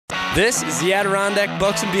This is the Adirondack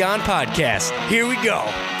Bucks and Beyond podcast. Here we go.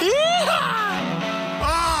 Oh,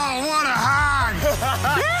 what a hog!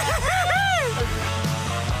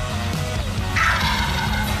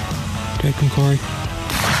 Take him, Corey.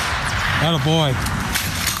 Attaboy.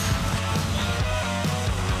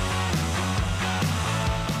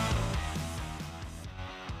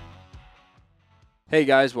 Hey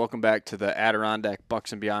guys, welcome back to the Adirondack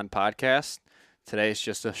Bucks and Beyond podcast. Today it's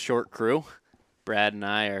just a short crew. Brad and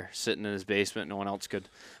I are sitting in his basement. No one else could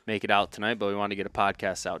make it out tonight, but we wanted to get a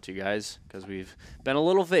podcast out to you guys because we've been a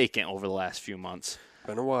little vacant over the last few months.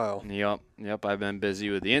 Been a while. Yep. I've been busy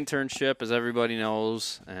with the internship, as everybody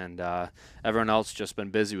knows, and everyone else just been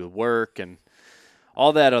busy with work and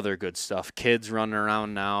all that other good stuff. Kids running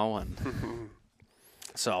around now, and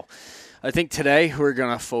so I think today we're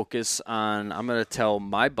gonna focus on. I'm gonna tell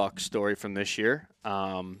my buck story from this year,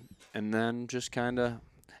 and then just kind of,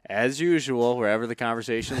 as usual, wherever the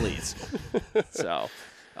conversation leads. So.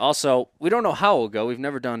 Also, we don't know how it will go. We've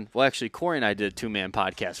never done – well, actually, Corey and I did a two-man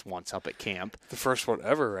podcast once up at camp. The first one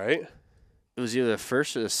ever, right? It was either the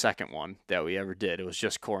first or the second one that we ever did. It was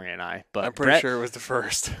just Corey and I. But I'm pretty sure it was the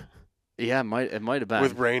first. Yeah, it might have been.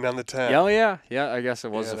 With rain on the tent. Oh, yeah. Yeah, I guess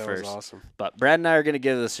it was the that first. Was awesome. But Brad and I are going to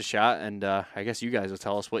give this a shot, and I guess you guys will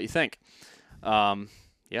tell us what you think. So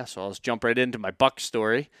I'll just jump right into my buck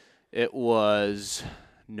story. It was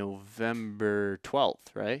November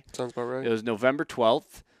 12th, right? Sounds about right. It was November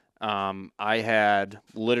 12th. I had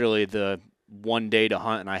literally the one day to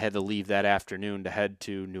hunt, and I had to leave that afternoon to head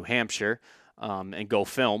to New Hampshire and go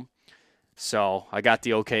film. So I got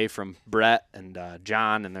the okay from Brett and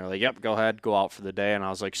John, and they're like, yep, go ahead, go out for the day. And I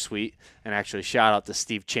was like, sweet. And actually shout out to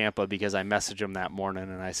Steve Champa because I messaged him that morning,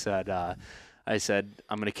 and I said,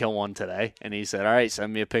 I'm going to kill one today. And he said, all right,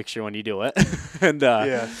 send me a picture when you do it. And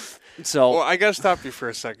yeah. So well, I got to stop you for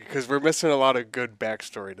a second because we're missing a lot of good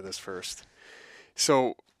backstory to this first.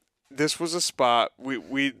 So this was a spot,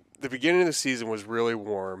 the beginning of the season was really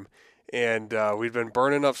warm, and we'd been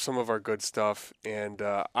burning up some of our good stuff, and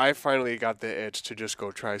I finally got the itch to just go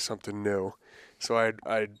try something new. So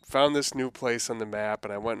I found this new place on the map,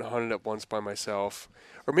 and I went and hunted it once by myself.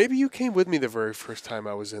 Or maybe you came with me the very first time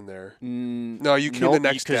I was in there. No, you came the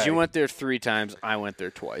next day. Because you went there 3 times, I went there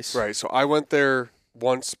twice. Right, so I went there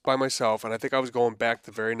once by myself, and I think I was going back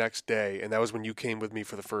the very next day, and that was when you came with me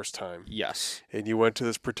for the first time. Yes. And you went to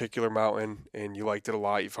this particular mountain, and you liked it a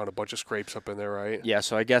lot. You found a bunch of scrapes up in there, right? Yeah,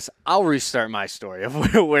 so I guess I'll restart my story of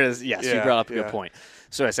whereas, yes, you brought up a good point.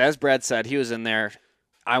 So as Brad said, he was in there.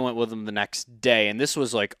 I went with him the next day, and this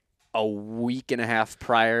was like a week and a half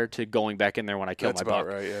prior to going back in there when I killed my buck. That's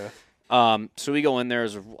about right, yeah. So we go in there.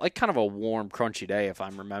 It was like kind of a warm, crunchy day, if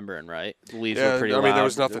I'm remembering right. The leaves were pretty loud. There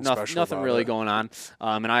was nothing special Nothing about really it. going on.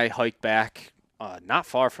 And I hiked back not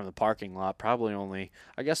far from the parking lot, probably only,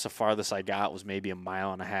 I guess the farthest I got was maybe a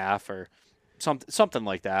mile and a half or something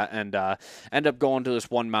like that. And end up going to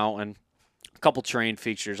this one mountain, a couple terrain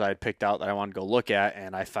features I had picked out that I wanted to go look at,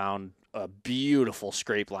 and I found a beautiful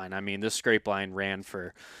scrape line. I mean, this scrape line ran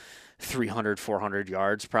for 300, 400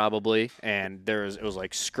 yards probably, and it was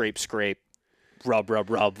like scrape, rub,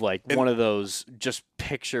 like one of those just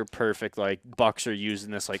picture perfect, like bucks are using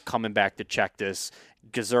this, like coming back to check this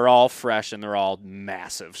because they're all fresh and they're all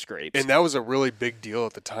massive scrapes. And that was a really big deal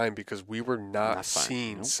at the time because we were not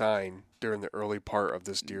seeing sign during the early part of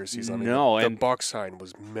this deer season. I mean, the buck sign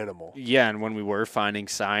was minimal. Yeah, and when we were finding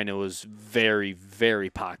sign, it was very, very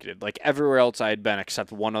pocketed. Like everywhere else I had been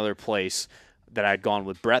except one other place that I'd gone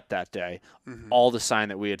with Brett that day, all the sign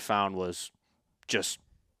that we had found was just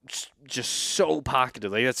so pocketed.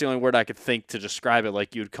 Like that's the only word I could think to describe it.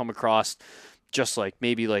 Like you'd come across just like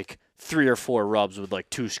maybe like 3 or 4 rubs with like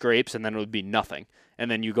 2 scrapes, and then it would be nothing. And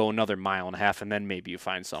then you go another mile and a half, and then maybe you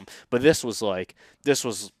find some. But this was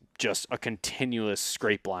just a continuous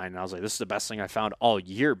scrape line. And I was like, this is the best thing I found all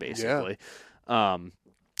year, basically. Yeah.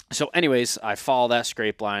 So anyways, I follow that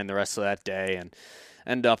scrape line the rest of that day and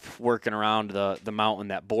end up working around the mountain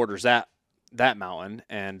that borders that mountain,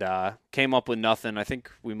 and came up with nothing. I think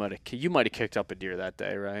you might have kicked up a deer that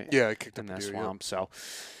day, right? Yeah, I kicked up in that a deer, swamp. Yeah. So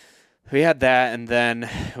we had that, and then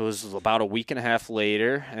it was about a week and a half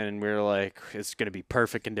later, and we were like, it's going to be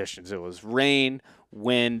perfect conditions. It was rain,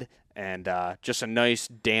 wind, and just a nice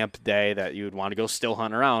damp day that you would want to go still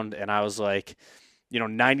hunt around. And I was like,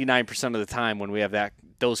 99% of the time when we have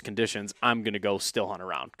those conditions, I'm going to go still hunt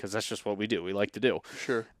around because that's just what we do. We like to do.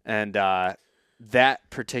 Sure. And that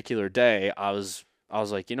particular day, I was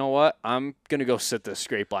like, you know what? I'm going to go sit this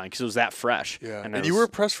scrape line because it was that fresh. Yeah. And you were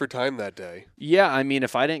pressed for time that day. Yeah. I mean,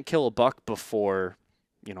 if I didn't kill a buck before,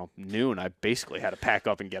 noon, I basically had to pack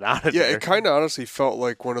up and get out of there. Yeah, it kind of honestly felt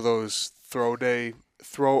like one of those throw day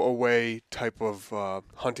throwaway type of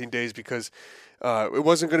hunting days because it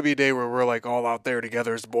wasn't going to be a day where we're like all out there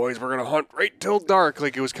together as the boys. We're going to hunt right till dark.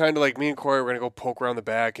 Like it was kind of like me and Corey were going to go poke around the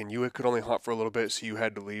back, and you could only hunt for a little bit, so you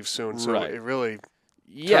had to leave soon. So it really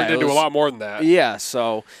turned into a lot more than that. Yeah,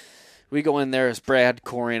 so we go in there as Brad,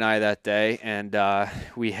 Corey, and I that day, and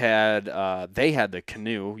we had they had the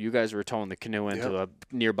canoe. You guys were towing the canoe into a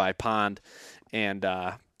nearby pond, and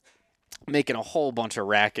making a whole bunch of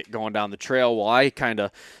racket going down the trail while I kind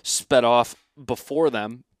of sped off before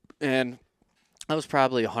them, and I was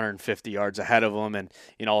probably 150 yards ahead of them, and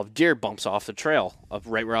a deer bumps off the trail of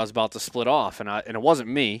right where I was about to split off, and it wasn't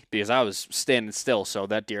me because I was standing still, so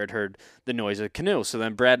that deer had heard the noise of the canoe. So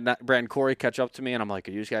then Brad and Corey catch up to me, and I'm like,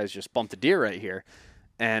 "You guys just bumped a deer right here,"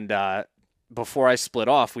 and before I split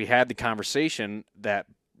off, we had the conversation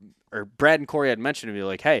or Brad and Corey had mentioned to me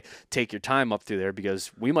like, "Hey, take your time up through there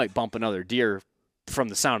because we might bump another deer from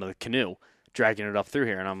the sound of the canoe dragging it up through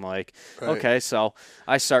here." And I'm like, okay, so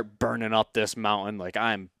I start burning up this mountain. Like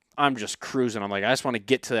I'm just cruising. I'm like, I just want to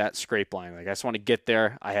get to that scrape line. Like I just want to get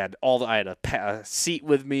there. I had a seat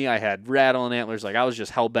with me. I had rattling antlers. Like I was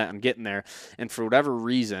just hell bent on getting there. And for whatever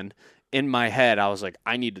reason, in my head, I was like,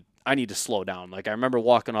 I need to slow down. Like I remember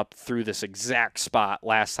walking up through this exact spot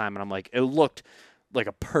last time, and I'm like, it looked like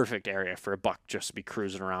a perfect area for a buck just to be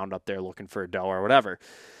cruising around up there looking for a doe or whatever.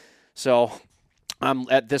 So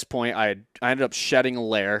at this point, I ended up shedding a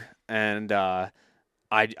lair, and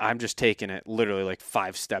I'm just taking it literally like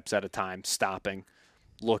 5 steps at a time, stopping,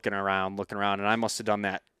 looking around, and I must have done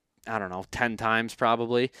that, I don't know, 10 times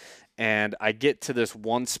probably. And I get to this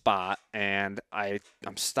one spot, and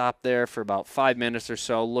I'm stopped there for about 5 minutes or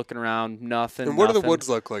so, looking around, nothing. And what do the woods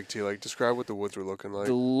look like to you? Like, describe what the woods were looking like.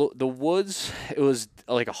 The woods, it was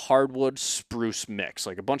like a hardwood spruce mix,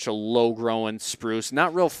 like a bunch of low-growing spruce,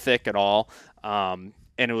 not real thick at all. And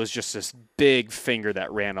it was just this big finger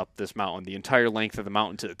that ran up this mountain, the entire length of the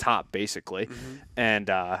mountain to the top, basically. Mm-hmm. And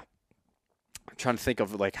I'm trying to think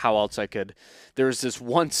of like how else I could. There was this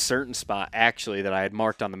one certain spot actually that I had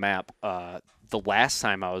marked on the map the last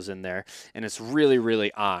time I was in there, and it's really,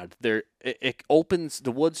 really odd. It opens,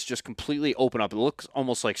 the woods just completely open up. It looks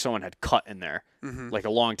almost like someone had cut in there like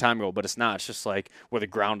a long time ago, but it's not. It's just like where the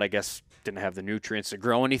ground, I guess, didn't have the nutrients to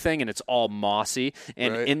grow anything, and it's all mossy.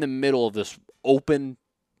 And in the middle of this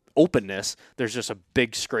openness, there's just a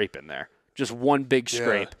big scrape in there. Just one big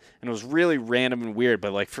scrape. And it was really random and weird,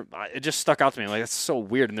 but like it just stuck out to me. Like, that's so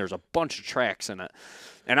weird, and there's a bunch of tracks in it.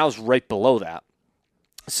 And I was right below that.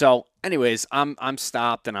 So anyways, I'm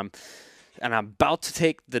stopped, and I'm about to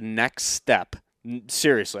take the next step.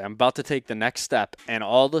 Seriously, I'm about to take the next step, and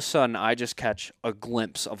all of a sudden I just catch a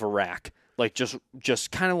glimpse of a rack. Like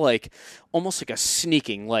just kind of like almost like a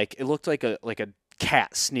sneaking, like it looked like a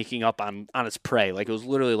cat sneaking up on its prey. Like it was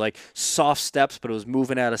literally like soft steps, but it was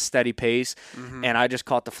moving at a steady pace. And I just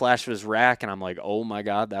caught the flash of his rack, and I'm like, oh my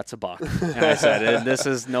God, that's a buck. And I said, this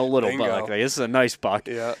is no little buck. Like, this is a nice buck.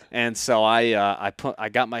 Yeah. And so I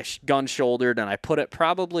got my gun shouldered, and I put it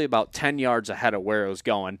probably about 10 yards ahead of where it was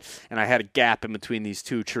going. And I had a gap in between these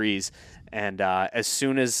two trees. And as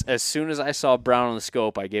soon as I saw brown on the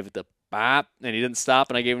scope, I gave it the bop, and he didn't stop,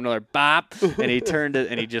 and I gave him another bop, and he turned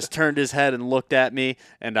it, and he just turned his head and looked at me,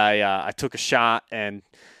 and I took a shot, and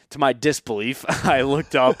to my disbelief, I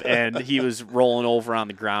looked up, and he was rolling over on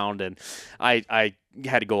the ground, and I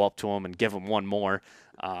had to go up to him and give him one more.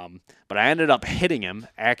 But I ended up hitting him,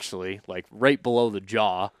 actually, like right below the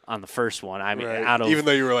jaw on the first one. I mean, even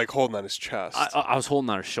though you were like holding on his chest. I was holding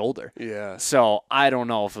on his shoulder. Yeah. So I don't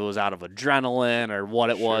know if it was out of adrenaline or what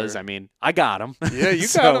it was. I mean, I got him. Yeah, you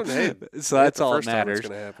got him. Hey, so that's all that matters.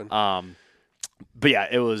 Gonna happen. But yeah,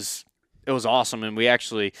 it was awesome, and we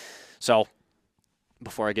actually. So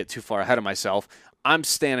before I get too far ahead of myself, I'm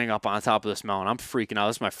standing up on top of this mountain. I'm freaking out.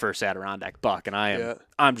 This is my first Adirondack buck, and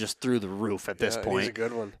I'm just through the roof at this point. He's a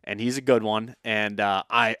good one. And he's a good one. And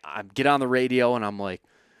I get on the radio, and I'm like,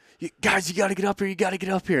 guys, you got to get up here. You got to get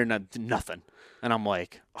up here. And nothing. And I'm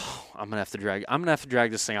like, I'm gonna have to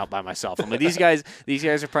drag this thing out by myself. I'm like, these guys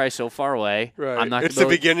are probably so far away. Right. I'm not. It's the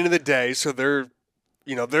beginning of the day, so they're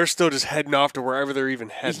still just heading off to wherever they're even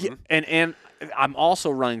heading. Yeah, and I'm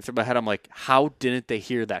also running through my head. I'm like, how didn't they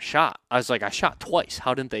hear that shot? I was like, I shot twice.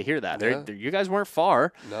 How didn't they hear that? Yeah. You guys weren't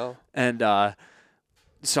far. No. And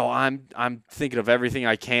so I'm thinking of everything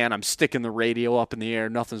I can. I'm sticking the radio up in the air.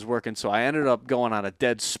 Nothing's working. So I ended up going on a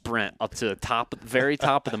dead sprint up to the very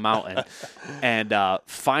top of the mountain. And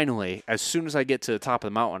finally, as soon as I get to the top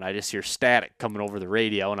of the mountain, I just hear static coming over the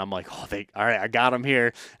radio. And I'm like, all right, I got him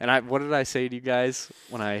here. And what did I say to you guys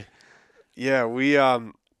when I? Yeah,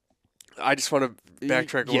 I just want to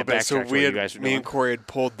backtrack a little bit. So me and Corey had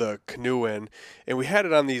pulled the canoe in, and we had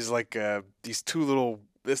it on these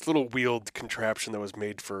this little wheeled contraption that was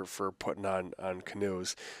made for putting on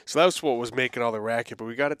canoes. So that was what was making all the racket. But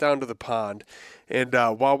we got it down to the pond, and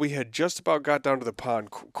while we had just about got down to the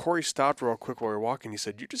pond, Corey stopped real quick while we were walking. He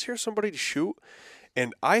said, "You just hear somebody shoot?"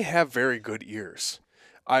 And I have very good ears.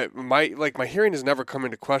 My hearing has never come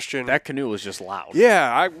into question. That canoe was just loud.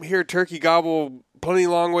 Yeah, I hear turkey gobble plenty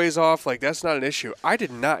long ways off. Like, that's not an issue. I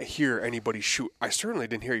did not hear anybody shoot. I certainly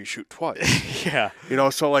didn't hear you shoot twice. Yeah.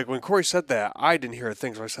 So like when Corey said that, I didn't hear a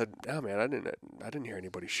thing. So I said, "Oh man, I didn't hear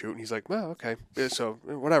anybody shoot." And he's like, "Well, okay." So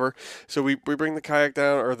whatever. So we bring the kayak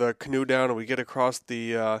down or the canoe down, and we get across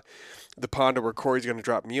the pond to where Corey's going to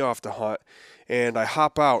drop me off to hunt. And I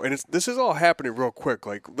hop out, and this is all happening real quick.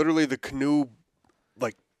 Like literally, the canoe,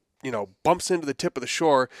 bumps into the tip of the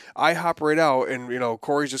shore. I hop right out, and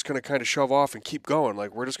Corey's just gonna kind of shove off and keep going.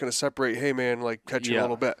 Like, we're just gonna separate. Hey man, like, catch you a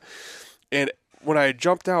little bit. And when I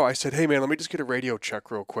jumped out, I said, "Hey man, let me just get a radio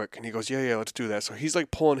check real quick." And he goes, "Yeah, let's do that." So he's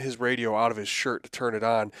like pulling his radio out of his shirt to turn it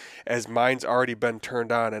on, as mine's already been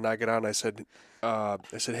turned on. And I get on. And I said,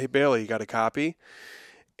 "Hey Bailey, you got a copy?"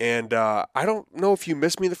 And I don't know if you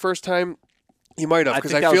missed me the first time. You might have,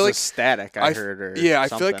 because I feel like static. I heard, or yeah,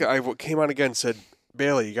 something. I feel like I came on again and said,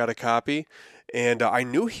 "Bailey, you got a copy?" And I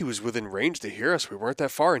knew he was within range to hear us. We weren't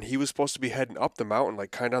that far, and he was supposed to be heading up the mountain,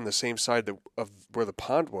 like kind of on the same side of where the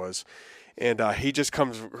pond was. And he just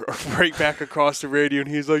comes right back across the radio, and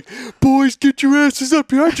he's like, "Boys, get your asses up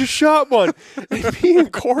here! I just shot one." And me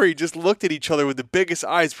and Corey just looked at each other with the biggest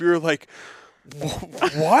eyes. We were like,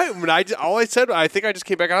 "What?" When all I said, I think I just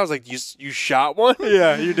came back and I was like, "You shot one?"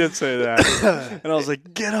 Yeah, you did say that. And I was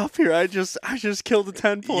like, "Get up here! I just killed a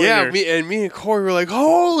 10-pointer." Yeah, me and Corey were like,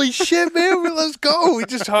 "Holy shit, man! Let's go!" We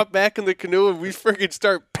just hopped back in the canoe and we freaking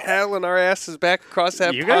start paddling our asses back across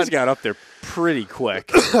that pond. You guys got up there pretty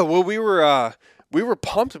quick. Well, we were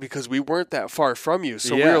pumped because we weren't that far from you,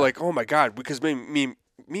 so we were like, "Oh my god!" Because me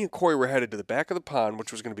and Corey were headed to the back of the pond,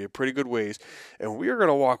 which was going to be a pretty good ways, and we were going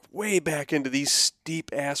to walk way back into these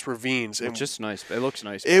steep-ass ravines. It's just nice. It looks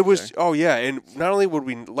nice. It was, oh yeah, and not only would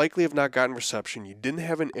we likely have not gotten reception, you didn't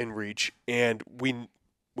have an Inreach, and we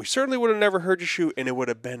certainly would have never heard you shoot, and it would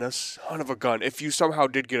have been a son of a gun. If you somehow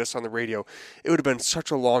did get us on the radio, it would have been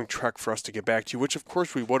such a long trek for us to get back to you, which of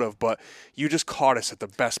course we would have, but you just caught us at the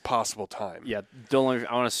best possible time. Yeah, I want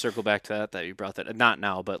to circle back to that you brought that, not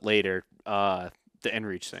now, but later, the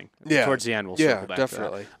Inreach thing. Yeah. Towards the end, we'll circle back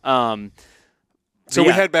definitely. to that. So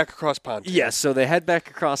we head back across pond. Yeah, so they head back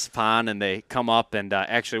across the pond, and they come up, and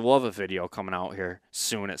actually we'll have a video coming out here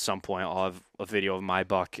soon at some point. I'll have a video of my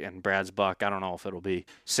buck and Brad's buck. I don't know if it'll be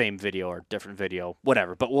same video or different video,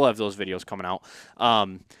 whatever, but we'll have those videos coming out.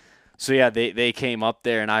 So yeah, they came up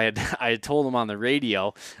there, and I had told them on the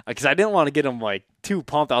radio, because I didn't want to get them like too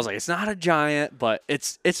pumped. I was like, it's not a giant, but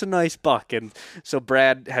it's a nice buck. And so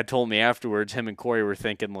Brad had told me afterwards, him and Corey were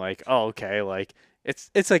thinking like, oh, okay, like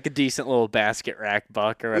it's like a decent little basket rack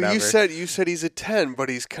buck or whatever. Well, you said he's a 10, but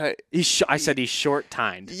he's kind. I said he's short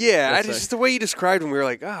tined. Yeah, just the way you described him, we were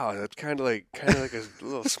like, oh, that's kind of like a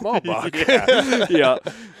little small buck. Yeah.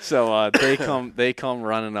 So they come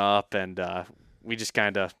running up, and we just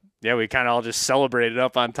kind of. Yeah, we kind of all just celebrated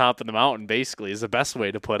up on top of the mountain, basically, is the best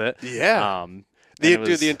way to put it. Yeah.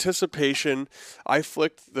 The anticipation, I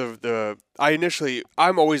flicked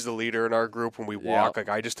I'm always the leader in our group when we walk. Like,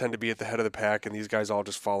 I just tend to be at the head of the pack, and these guys all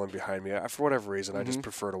just fall in behind me. For whatever reason, I just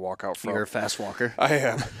prefer to walk out front. You're a fast walker. I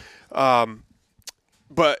am.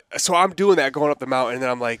 But so I'm doing that going up the mountain, and then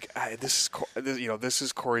I'm like, this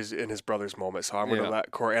is Corey's and his brother's moment. So I'm going to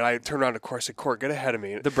let Corey. And I turned around to Corey and said, "Corey, get ahead of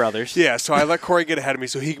me." The brothers. Yeah. So I let Corey get ahead of me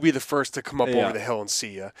so he could be the first to come up over the hill and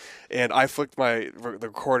see you. And I flicked the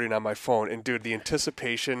recording on my phone, and dude, the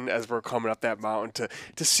anticipation as we're coming up that mountain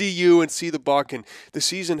to see you and see the buck, and the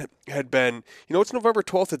season had been, it's November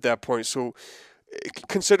 12th at that point, so.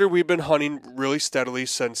 Consider we've been hunting really steadily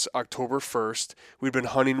since October 1st. We've been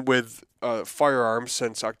hunting with firearms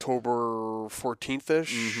since October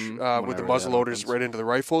 14th-ish with the muzzleloaders right into the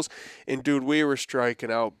rifles. And, dude, we were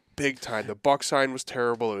striking out big time. The buck sign was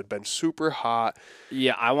terrible. It had been super hot.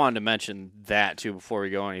 Yeah, I wanted to mention that, too, before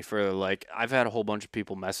we go any further. Like, I've had a whole bunch of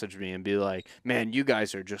people message me and be like, man, you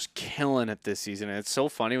guys are just killing it this season. And it's so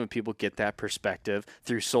funny when people get that perspective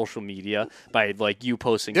through social media by, like, you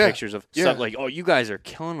posting pictures of stuff like, oh, you guys are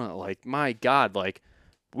killing it. Like, my God, like,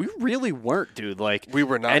 we really weren't, dude. Like, we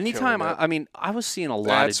were not. Anytime, I was seeing a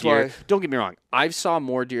lot of deer. Don't get me wrong. I saw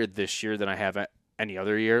more deer this year than I have any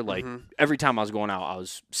other year. Like, every time I was going out, I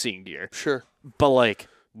was seeing deer. Sure. But, like,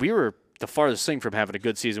 we were the farthest thing from having a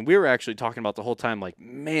good season. We were actually talking about the whole time, like,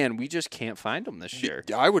 man, we just can't find them this year.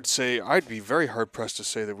 I would say I'd be very hard-pressed to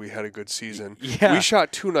say that we had a good season. Yeah. We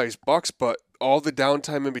shot 2 nice bucks, but all the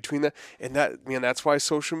downtime in between that, and that's why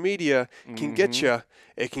social media can get you.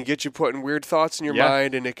 It can get you putting weird thoughts in your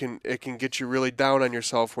mind, and it can get you really down on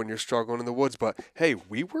yourself when you're struggling in the woods. But, hey,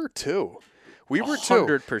 we were too. We were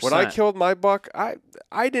 100%. too. When I killed my buck, I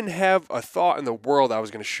didn't have a thought in the world I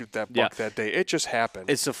was going to shoot that buck that day. It just happened.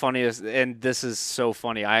 It's the funniest, and this is so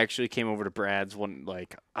funny. I actually came over to Brad's one,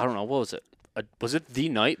 like, I don't know, what was it? Was it the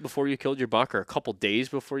night before you killed your buck or a couple days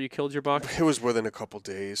before you killed your buck? It was within a couple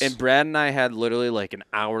days. And Brad and I had literally like an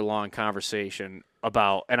hour-long conversation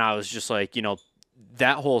about, and I was just like,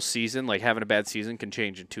 that whole season, like having a bad season can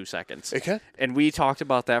change in 2 seconds. It can. And we talked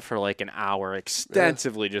about that for like an hour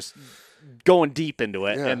extensively, just going deep into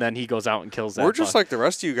it, and then he goes out and kills that We're just buck. like the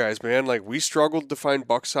rest of you guys, man. Like, we struggled to find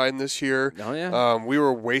buck sign this year. Oh, yeah. We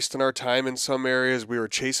were wasting our time in some areas. We were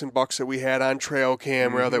chasing bucks that we had on trail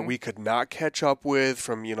camera that we could not catch up with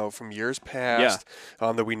from years past,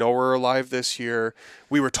 that we know are alive this year.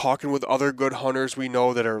 We were talking with other good hunters we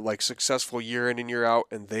know that are, like, successful year in and year out,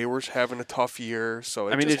 and they were having a tough year. So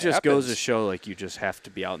it just goes to show, like, you just have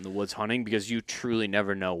to be out in the woods hunting because you truly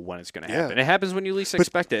never know when it's going to happen. It happens when you least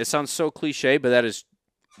expect it. It sounds so cliche, but that is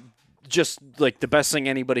just like the best thing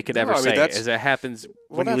anybody could ever say is it happens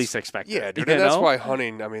when you least expect it. Yeah, dude, and that's why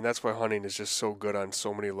hunting. I mean, that's why hunting is just so good on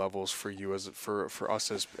so many levels for you for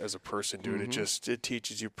us as a person, dude. It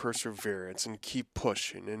teaches you perseverance and keep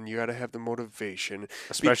pushing, and you got to have the motivation,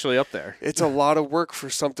 especially up there. It's a lot of work for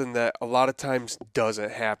something that a lot of times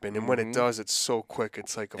doesn't happen, and when it does, it's so quick.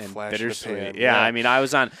 It's like a flash in the pan. Yeah, I mean,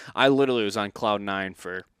 I literally was on cloud 9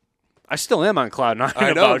 for. I still am on cloud 9.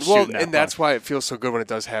 I know. And that's why it feels so good when it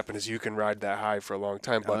does happen, is you can ride that high for a long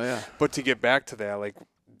time. But but to get back to that, like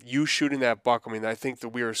you shooting that buck, I mean, I think that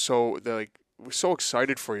we're so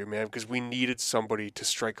excited for you, man, because we needed somebody to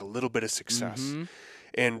strike a little bit of success.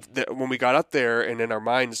 And when we got up there, and in our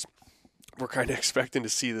minds, we're kind of expecting to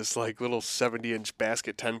see this like little 70-inch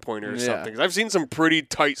basket 10-pointer or something. 'Cause I've seen some pretty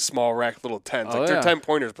tight, small rack little 10s. Like they're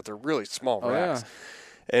 10-pointers, but they're really small racks.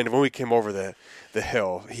 And when we came over the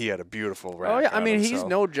hill, he had a beautiful rack. Oh, yeah. I mean, he's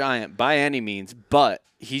no giant by any means, but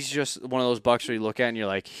he's just one of those bucks where you look at and you're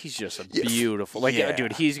like, he's just a beautiful. Like,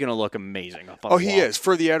 dude, he's going to look amazing up on the he is.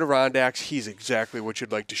 For the Adirondacks, he's exactly what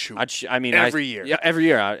you'd like to shoot. Every year. Yeah, every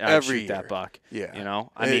year I'd shoot that buck. Yeah.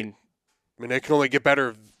 I mean, it can only get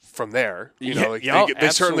better from there. They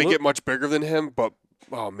certainly get much bigger than him, but,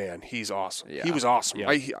 oh, man, he's awesome. Yeah. He was awesome.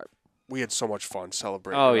 Yeah. We had so much fun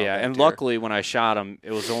celebrating. Oh, yeah, and luckily when I shot him,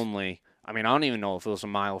 it was only, I don't even know if it was a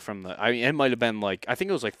mile from it might have been like, I think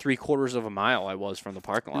it was like 3/4 of a mile I was from the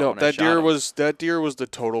parking lot. No, that deer was the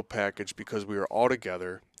total package because we were all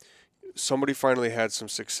together. Somebody finally had some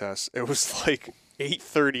success. It was like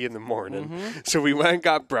 8:30 in the morning. So we went and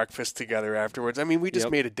got breakfast together afterwards. I mean, we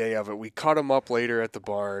just made a day of it. We cut him up later at the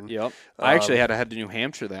barn. Yep. I actually had to head to New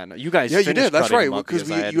Hampshire that night. You guys you did. That's right. Because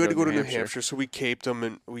you had to go to New Hampshire. So we caped them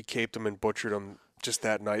and butchered them just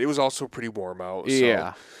that night. It was also pretty warm out. So,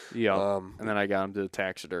 yeah. And then I got him to the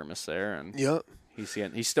taxidermist there, and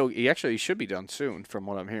he actually should be done soon, from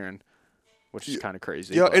what I'm hearing. Which is kind of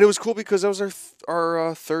crazy. Yeah, and it was cool because that was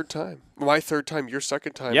our third time. My third time, your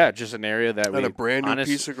second time. Yeah, just an area that a brand new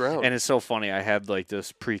piece of ground. And it's so funny. I had like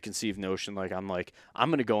this preconceived notion, I'm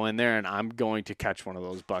going to go in there and I'm going to catch one of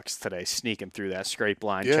those bucks today, sneaking through that scrape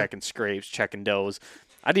line, checking scrapes, checking does.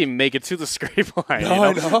 I didn't even make it to the scrape line. No,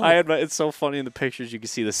 I know. It's so funny in the pictures. You can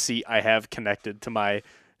see the seat I have connected to my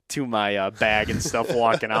bag and stuff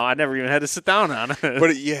walking out. I never even had to sit down on it.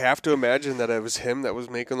 But you have to imagine that it was him that was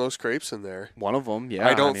making those scrapes in there. One of them, yeah.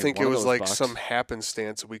 I don't think it was like bucks. Some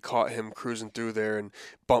happenstance. We caught him cruising through there and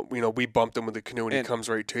we bumped him with the canoe and he comes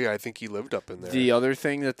right to you. I think he lived up in there. The other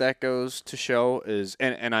thing that goes to show is,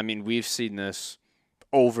 and I mean, we've seen this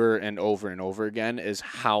over and over and over again, is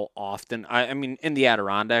how often, I mean, in the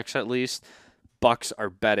Adirondacks at least, bucks are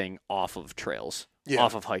bedding off of trails. Yeah.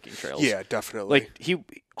 Off of hiking trails. Yeah, definitely. Like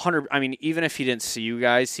even if he didn't see you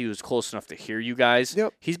guys, he was close enough to hear you guys.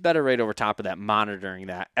 Yep. He's better right over top of that, monitoring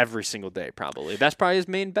that every single day, probably. That's probably his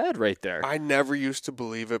main bed right there. I never used to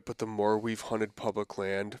believe it, but the more we've hunted public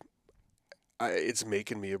land, it's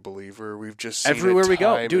making me a believer. We've just seen everywhere we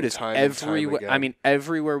go, dude. It's everywhere. I mean,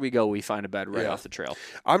 everywhere we go, we find a bed right off the trail.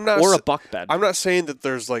 A buck bed. I'm not saying that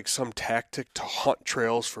there's like some tactic to hunt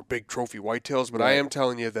trails for big trophy whitetails, but I am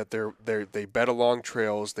telling you that they bed along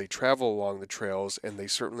trails, they travel along the trails, and they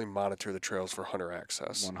certainly monitor the trails for hunter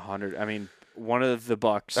access. 100. I mean, one of the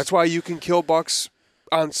bucks. That's why you can kill bucks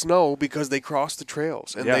on snow because they cross the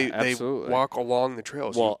trails and they walk along the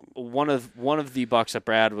trails. Well, one of the bucks that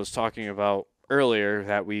Brad was talking about earlier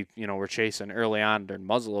that we were chasing early on during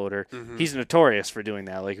Muzzleloader, he's notorious for doing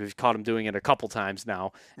that. Like, we've caught him doing it a couple times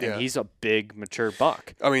now, and he's a big mature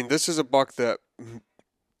buck. I mean, this is a buck that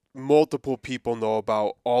multiple people know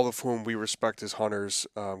about, all of whom we respect as hunters,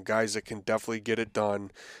 guys that can definitely get it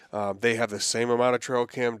done. They have the same amount of trail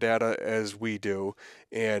cam data as we do,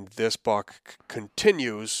 and this buck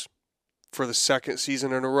continues for the second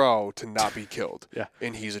season in a row to not be killed.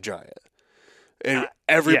 And he's a giant. And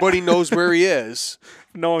everybody knows where he is,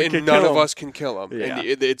 and none of us can kill him. And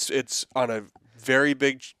it's on a very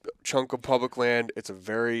big chunk of public land. It's a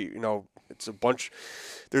very, it's a bunch.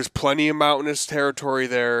 There's plenty of mountainous territory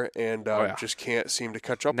there, and just can't seem to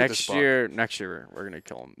catch up with this buck. Next year, we're going to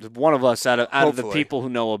kill him. One of us, out of the people who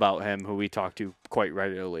know about him, who we talk to quite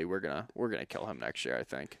regularly, we're gonna kill him next year, I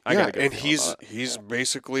think. And he's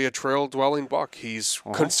basically a trail-dwelling buck. He's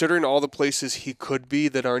considering all the places he could be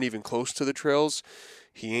that aren't even close to the trails,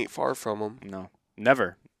 he ain't far from them. No,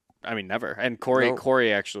 never. I mean, never. And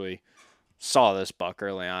Corey actually saw this buck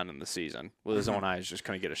early on in the season with his own eyes, just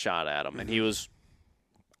couldn't get a shot at him, and he was,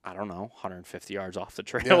 I don't know, 150 yards off the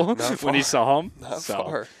trail when he saw him. Not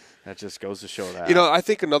far. That just goes to show that. I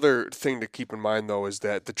think another thing to keep in mind, though, is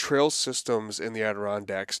that the trail systems in the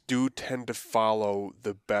Adirondacks do tend to follow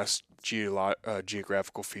the best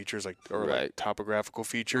geographical features, like topographical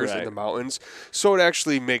features in the mountains. So it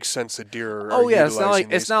actually makes sense that deer are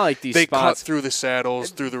utilizing it's not like these they spots cut through the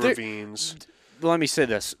saddles, through the ravines. Let me say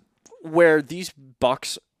this. Where these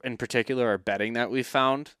bucks in particular are bedding that we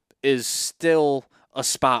found is still a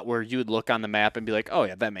spot where you would look on the map and be like, oh,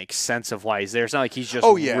 yeah, that makes sense of why he's there. It's not like he's just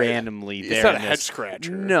randomly there. It's not a head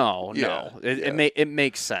scratcher. No. It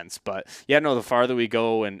makes sense. But, the farther we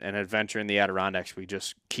go and adventure in the Adirondacks, we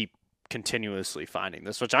just keep continuously finding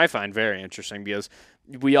this, which I find very interesting because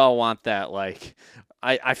we all want that, like,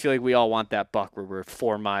 I feel like we all want that buck where we're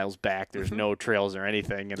 4 miles back, there's no trails or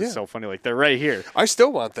anything, and it's so funny, like, they're right here. I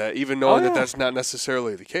still want that, even knowing that that's not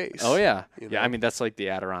necessarily the case. Oh, yeah. I mean, that's like the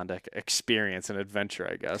Adirondack experience and adventure,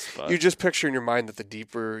 I guess. But you just picture in your mind that the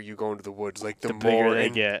deeper you go into the woods, like, the bigger more they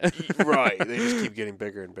get. Right. They just keep getting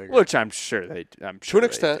bigger and bigger. Which I'm sure they to an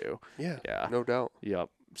extent. Do. Yeah. No doubt. Yep.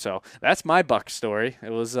 So that's my buck story. It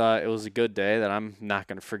was a good day that I'm not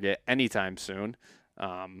going to forget anytime soon.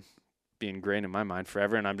 Be ingrained in my mind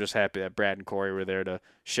forever, and I'm just happy that Brad and Corey were there to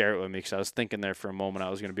share it with me because I was thinking there for a moment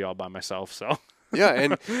I was going to be all by myself. So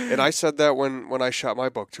and I said that when I shot my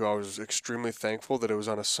buck too. I was extremely thankful that it was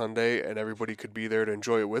on a Sunday and everybody could be there to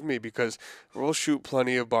enjoy it with me because we'll shoot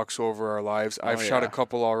plenty of bucks over our lives. I've shot a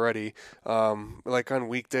couple already. Like on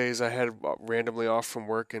weekdays, I had randomly off from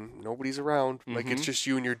work and nobody's around. Like it's just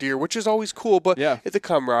you and your deer, which is always cool. But the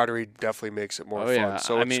camaraderie definitely makes it more fun.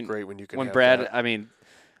 So it's great when you can.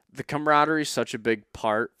 The camaraderie is such a big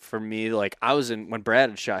part for me. Like when Brad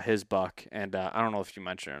had shot his buck, and I don't know if you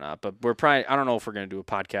mentioned it or not, but I don't know if we're going to do a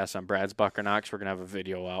podcast on Brad's buck or not, because we're going to have a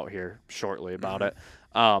video out here shortly about it.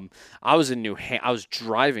 I was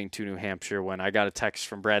driving to New Hampshire when I got a text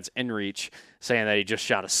from Brad's Inreach saying that he just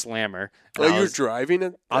shot a slammer. Oh, you were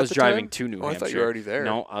driving I was driving to New Hampshire. I thought you were already there.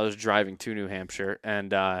 No, I was driving to New Hampshire,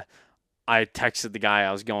 and I texted the guy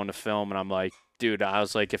I was going to film, and I'm like, dude, I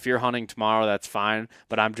was like, if you're hunting tomorrow, that's fine,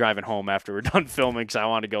 but I'm driving home after we're done filming because I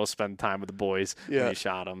want to go spend time with the boys. And he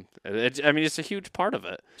shot him. It's a huge part of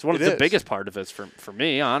it. It's one of the biggest part of it for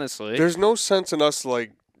me, honestly. There's no sense in us,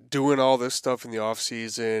 like, doing all this stuff in the off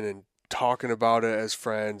season and talking about it as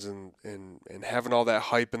friends and having all that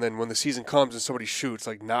hype, and then when the season comes and somebody shoots,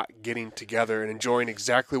 like not getting together and enjoying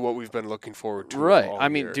exactly what we've been looking forward to. Right. I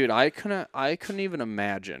mean, dude, I couldn't even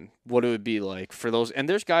imagine what it would be like for those. And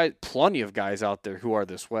there's plenty of guys out there who are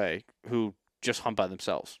this way, who just hunt by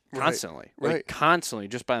themselves constantly, constantly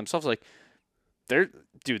just by themselves. Like,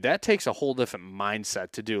 dude, that takes a whole different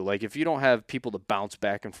mindset to do. Like, if you don't have people to bounce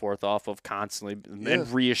back and forth off of constantly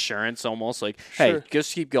and reassurance almost, like, hey,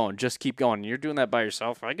 just keep going. And you're doing that by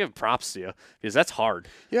yourself, I give props to you because that's hard.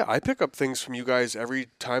 Yeah, I pick up things from you guys every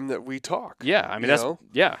time that we talk. Yeah, I mean,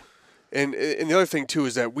 And the other thing, too,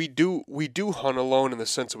 is that we do hunt alone in the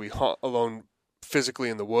sense that we hunt alone physically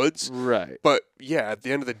in the woods. Right. But yeah, at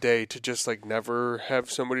the end of the day, to just like never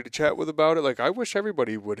have somebody to chat with about it, like I wish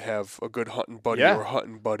everybody would have a good hunting buddy or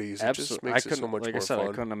hunting buddies. Absolutely. It just makes it so much more fun. I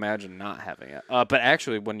couldn't imagine not having it. But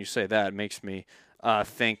actually, when you say that, it makes me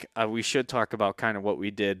think we should talk about kind of what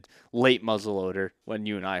we did late muzzleloader when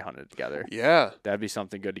you and I hunted together. Yeah. That'd be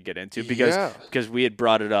something good to get into because we had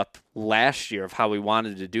brought it up last year of how we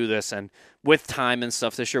wanted to do this, and with time and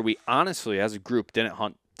stuff this year, we honestly, as a group, didn't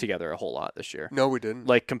hunt together a whole lot this year. No, we didn't.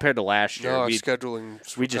 Like compared to last year, No, our we scheduling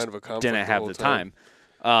just kind of a conflict didn't have whole the time.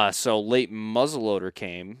 So late muzzleloader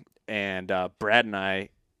came, and Brad and I.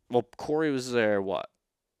 Well, Corey was there.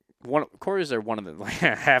 Corey was there one of the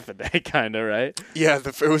half a day, kind of, right? Yeah,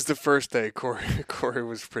 it was the first day. Corey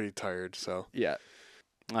was pretty tired, so yeah.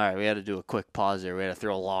 All right, we had to do a quick pause there. We had to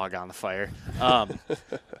throw a log on the fire.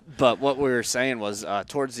 But what we were saying was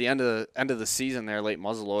towards the end of the season there, late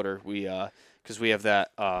muzzleloader, because we have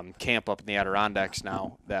that camp up in the Adirondacks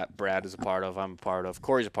now that Brad is a part of, I'm a part of,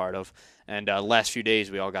 Corey's a part of, and last few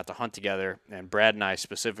days we all got to hunt together, and Brad and I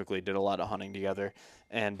specifically did a lot of hunting together,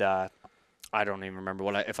 and I don't even remember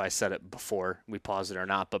if I said it before we paused it or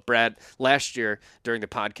not. But Brad, last year during the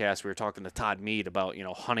podcast, we were talking to Todd Mead about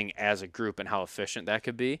hunting as a group and how efficient that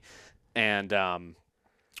could be. And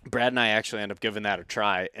Brad and I actually ended up giving that a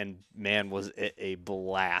try, and man, was it a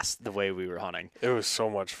blast the way we were hunting. it was so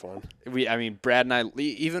much fun. Brad and I,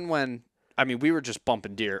 even when. We were just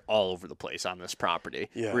bumping deer all over the place on this property,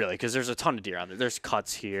 really, because there's a ton of deer on there. There's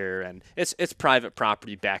cuts here, and it's private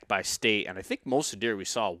property backed by state, and I think most of the deer we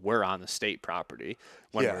saw were on the state property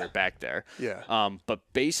when we were back there. Yeah. But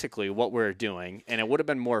basically what we're doing, and it would have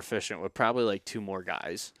been more efficient with probably like 2 more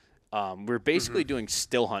guys, we're basically doing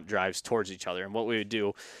still hunt drives towards each other, and what we would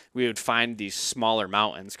do, we would find these smaller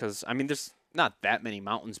mountains, because, there's not that many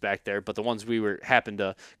mountains back there, but the ones we happened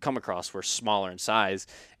to come across were smaller in size,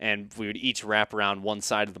 and we would each wrap around one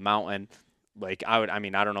side of the mountain. Like I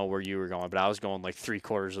don't know where you were going, but I was going like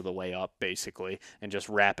 3/4 of the way up basically, and just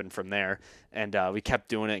wrapping from there. And we kept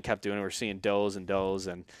doing it. We're seeing does,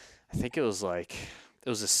 and I think it was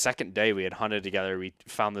the second day we had hunted together. We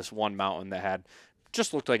found this one mountain that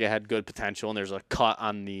just looked like it had good potential, and there's a cut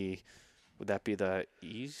on would that be the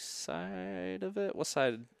east side of it? What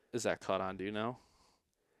side is that cut on? Do you know?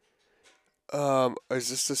 Is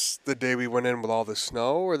this the day we went in with all the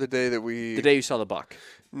snow, or the day that we? The day you saw the buck.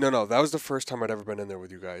 No, that was the first time I'd ever been in there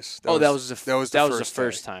with you guys. That was the first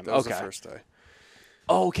time. That was the first day.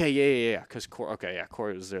 Oh, okay, yeah. Because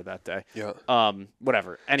Corey was there that day. Yeah.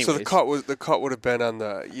 Whatever. Anyways. So the cut would have been on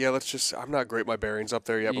the let's just, I'm not great with my bearings up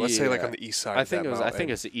there yet, but let's say like on the east side. I think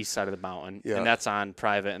it's the east side of the mountain, and that's on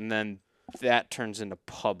private, and then that turns into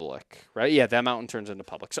public, right? Yeah, that mountain turns into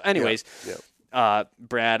public. So, anyways. Yeah.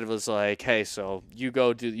 Brad was like, "Hey, so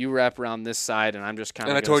you wrap around this side, and I'm just kind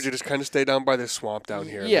of." And I told you just kind of stay down by this swamp down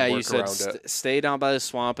here. Yeah, and you work said stay down by the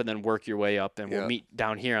swamp and then work your way up, and we'll meet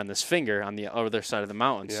down here on this finger on the other side of the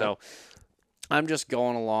mountain. Yeah. So I'm just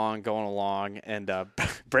going along, and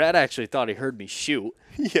Brad actually thought he heard me shoot.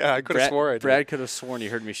 Yeah, I could have sworn I did. Brad could have sworn he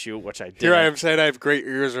heard me shoot, which I did. Here I am saying I have great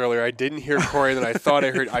ears earlier. I didn't hear Corey, then I thought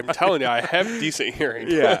I heard. I'm telling you, I have decent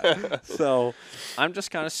hearing. Yeah. So I'm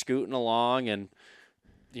just kind of scooting along and,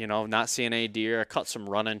 not seeing any deer. I cut some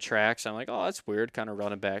running tracks. I'm like, oh, that's weird, kind of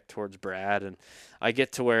running back towards Brad. And I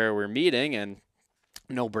get to where we're meeting, and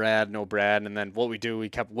no Brad. And then what we do, we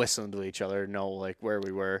kept whistling to each other, where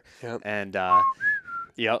we were. Yep. And,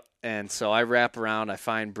 And so I wrap around, I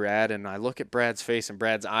find Brad, and I look at Brad's face, and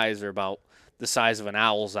Brad's eyes are about the size of an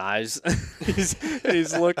owl's eyes.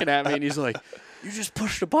 he's looking at me, and he's like, "You just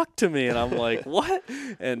pushed a buck to me," and I'm like, "What?"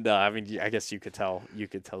 And I guess you could tell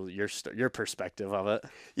your perspective of it.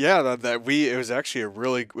 Yeah, it was actually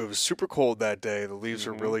it was super cold that day. The leaves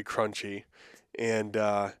were really crunchy, and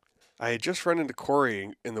I had just run into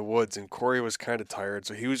Corey in the woods, and Corey was kind of tired,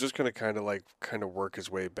 so he was just going to kind of work his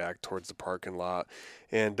way back towards the parking lot.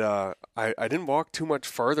 And I didn't walk too much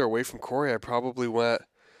farther away from Corey. I probably went,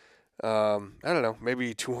 I don't know,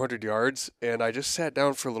 maybe 200 yards, and I just sat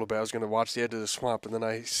down for a little bit. I was going to watch the edge of the swamp, and then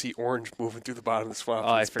I see Orange moving through the bottom of the swamp.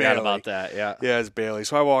 Oh, I forgot about that, yeah. Yeah, it's Bailey.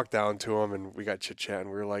 So I walked down to him, and we got chit-chatting.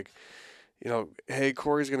 We were like, hey,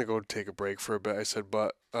 Corey's going to go take a break for a bit. I said,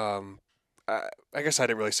 but I guess I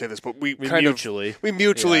didn't really say this, but we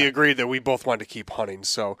mutually agreed that we both wanted to keep hunting.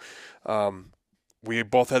 So we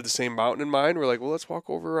both had the same mountain in mind. We're like, well, let's walk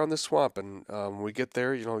over around this swamp. And when we get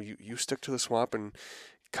there, you stick to the swamp and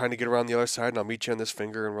kind of get around the other side, and I'll meet you on this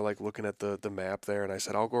finger. And we're like looking at the map there. And I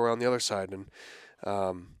said, I'll go around the other side, and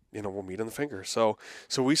we'll meet on the finger. So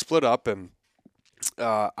we split up, and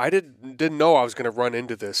I didn't know I was going to run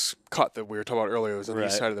into this cut that we were talking about earlier. It was on the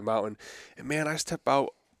east side of the mountain. And man, I step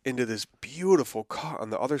out into this beautiful cut on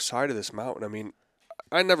the other side of this mountain. I mean,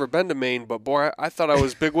 I'd never been to Maine, but boy, I thought I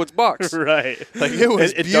was Big Woods Bucks. Right. Like, it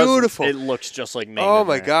was beautiful. It looks just like Maine. Oh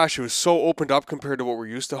my gosh, it was so opened up compared to what we're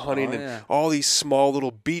used to hunting, and all these small little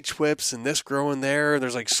beech whips and this growing there.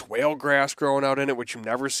 There's like swale grass growing out in it, which you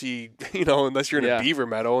never see, unless you're in a beaver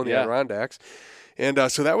meadow in the Adirondacks.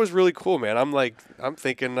 And so that was really cool, man. I'm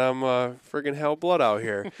thinking I'm friggin' hell blood out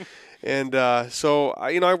here. And so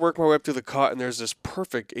I work my way up to the cut, and there's this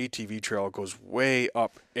perfect ATV trail. It goes way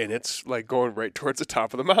up, and it's like going right towards the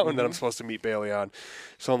top of the mountain that I'm supposed to meet Bailey on.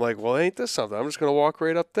 So I'm like, well, ain't this something? I'm just going to walk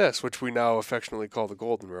right up this, which we now affectionately call the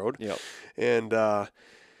Golden Road. Yep. And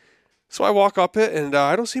so I walk up it, and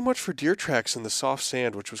I don't see much for deer tracks in the soft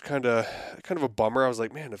sand, which was kind of a bummer. I was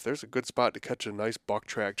like, man, if there's a good spot to catch a nice buck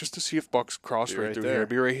track, just to see if bucks cross right through here, it'd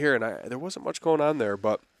be right here. And there wasn't much going on there,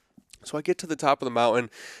 but. So I get to the top of the mountain.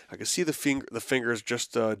 I can see the fingers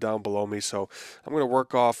just down below me. So I'm going to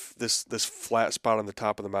work off this flat spot on the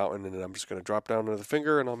top of the mountain, and then I'm just going to drop down to the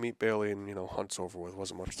finger, and I'll meet Bailey, and hunt's over with.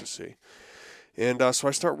 Wasn't much to see. And so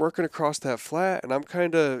I start working across that flat, and I'm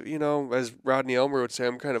kind of, as Rodney Elmer would say,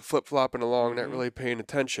 I'm kind of flip-flopping along, not really paying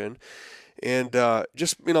attention. And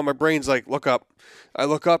just, my brain's like, look up. I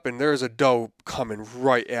look up, and there's a doe coming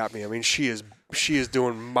right at me. I mean, she is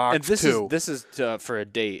doing Mach 2. This is for a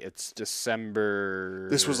date. It's December.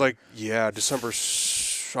 This was December.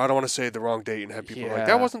 I don't want to say the wrong date and have people like,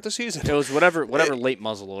 that wasn't the season. It was whatever late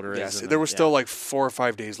muzzleloader is. Yes, there was still like 4 or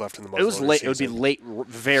 5 days left in the muzzleloader. It was late. Season. It would be late,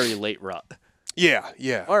 very late rut. Yeah.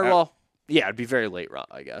 It'd be very late rut,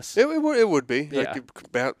 I guess. It would be. Yeah.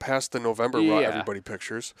 Like past the November rut, everybody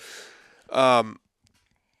pictures.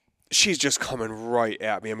 She's just coming right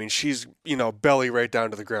at me. I mean, she's, belly right down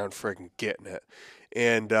to the ground, friggin' getting it.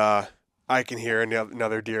 And I can hear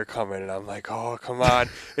another deer coming, and I'm like, oh, come on.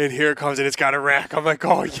 And here it comes, and it's got a rack. I'm like,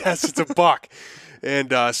 oh, yes, it's a buck.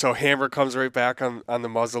 And so Hammer comes right back on the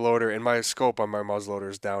muzzleloader, and my scope on my muzzleloader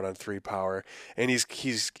is down on 3 power, and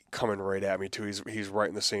he's coming right at me too. He's right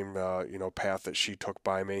in the same path that she took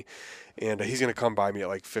by me, and he's gonna come by me at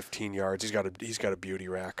like 15 yards. He's got a beauty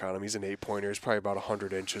rack on him. He's an 8-pointer. He's probably about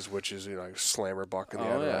 100 inches, which is a slammer buck in the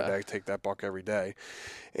Adirondack. I take that buck every day,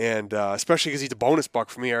 and especially because he's a bonus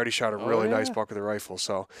buck for me. I already shot a really nice buck with a rifle,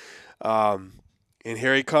 so. And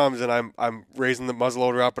here he comes, and I'm raising the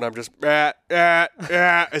muzzleloader up, and I'm just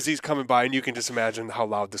as he's coming by, and you can just imagine how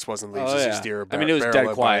loud this was in leaves as these deer. It was dead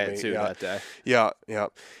quiet too that day. Yeah.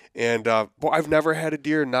 And I've never had a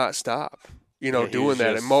deer not stop. Doing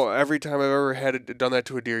that. And every time I've ever done that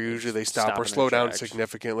to a deer, usually they stop or slow down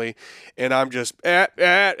significantly. And I'm just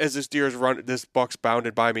as this buck's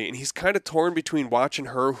bounded by me, and he's kind of torn between watching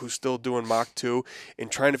her, who's still doing Mach 2,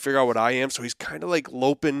 and trying to figure out what I am. So he's kind of like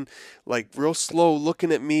loping, like real slow,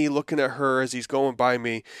 looking at me, looking at her as he's going by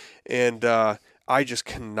me, and I just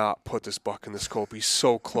cannot put this buck in the scope. He's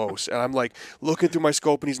so close. And I'm like looking through my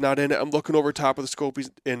scope, and he's not in it. I'm looking over top of the scope,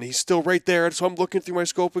 and he's still right there. So I'm looking through my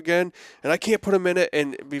scope again, and I can't put him in it.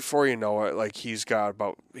 And before you know it, like he's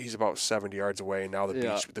about 70 yards away, and now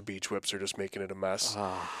the beach whips are just making it a mess.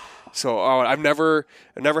 So I've never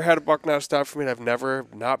had a buck not stop for me, and I've never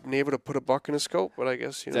not been able to put a buck in a scope. But I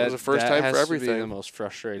guess it was the first time for everything. That has to be the most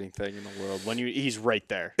frustrating thing in the world when he's right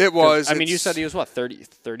there. It was. I mean, you said he was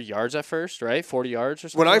 30 yards at first, right? 40 yards or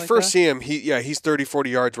something. When I first see him, he's 30, 40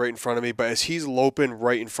 yards right in front of me. But as he's loping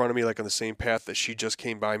right in front of me, like on the same path that she just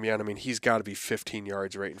came by me on, I mean, he's got to be 15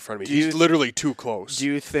 yards right in front of me. He's literally too close. Do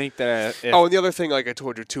you think that? And the other thing, like I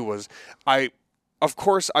told you too, was Of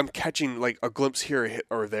course, I'm catching like a glimpse here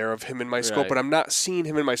or there of him in my scope, but I'm not seeing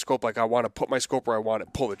him in my scope like I want to put my scope where I want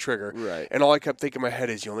to pull the trigger. Right. And all I kept thinking in my head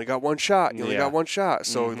is, you only got one shot. You only got one shot.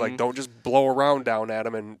 So, like, don't just blow around down at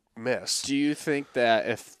him and miss. Do you think that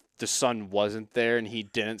if the sun wasn't there and he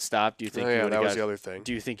didn't stop, do you think that was the other thing.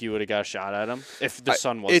 Do you think you would have got a shot at him if the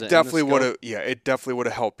sun wasn't? It definitely would have. Yeah, it definitely would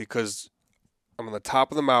have helped because I'm on the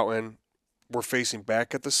top of the mountain. We're facing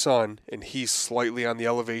back at the sun, and he's slightly on the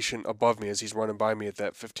elevation above me as he's running by me at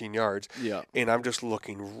that 15 yards. Yeah. And I'm just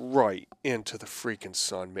looking right into the freaking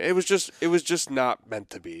sun, man. It was just not meant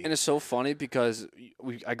to be. And it's so funny because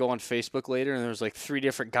I go on Facebook later, and there's like 3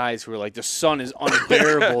 different guys who are like, the sun is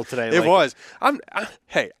unbearable today. It was. I'm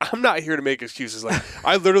not here to make excuses. Like,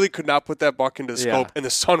 I literally could not put that buck into the scope, and the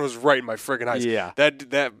sun was right in my friggin' eyes. Yeah.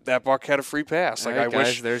 That buck had a free pass. Like, right, I guys,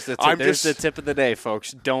 wish. There's the tip of the day,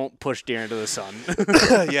 folks. Don't push deer into the sun.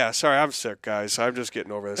 Yeah, sorry, I'm sick, guys. I'm just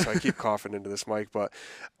getting over this. I keep coughing into this mic, but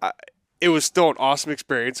it was still an awesome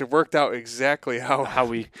experience. It worked out exactly how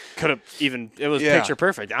we could have even. It was picture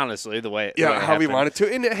perfect, honestly. The way how we wanted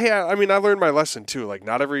to. And hey, I mean, I learned my lesson too. Like,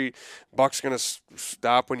 not every buck's gonna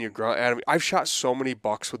stop when you grunt at them. I've shot so many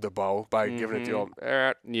bucks with the bow by giving it to them.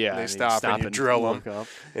 And they stop and you drill them,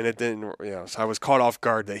 and it didn't. So I was caught off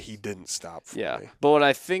guard that he didn't stop. For me. But what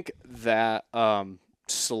I think that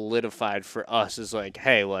solidified for us is like,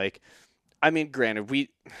 hey, like, I mean, granted, we've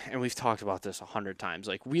talked about this 100 times.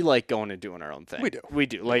 Like, we like going and doing our own thing. We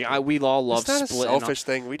do. Like, we all love splitting. It's not a selfish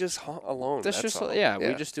thing. We just hunt alone. That's just all.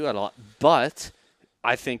 We just do that a lot. But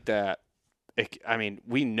I think that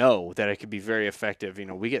we know that it could be very effective.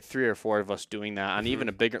 We get 3 or 4 of us doing that on even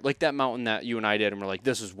a bigger, like that mountain that you and I did, and we're like,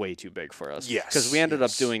 this is way too big for us. Yes. Because we ended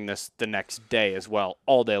up doing this the next day as well,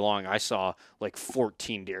 all day long. I saw like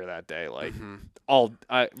 14 deer that day. Like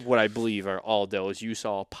what I believe are all does. You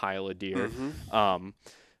saw a pile of deer.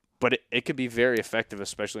 But it could be very effective,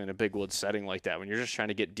 especially in a big woods setting like that, when you're just trying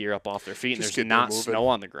to get deer up off their feet and there's not snow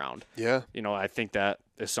on the ground. Yeah. I think that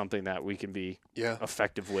is something that we can be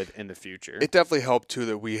effective with in the future. It definitely helped, too,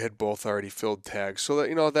 that we had both already filled tags so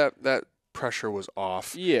that, that pressure was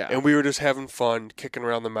off. Yeah. And we were just having fun, kicking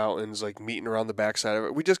around the mountains, like meeting around the backside of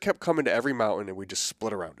it. We just kept coming to every mountain and we just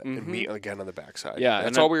split around it and meet again on the backside. Yeah.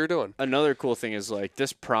 That's all we were doing. Another cool thing is like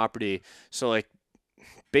this property. So like,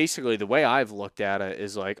 basically, the way I've looked at it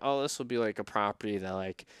is like, oh, this will be like a property that,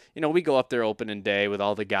 like, we go up there opening day with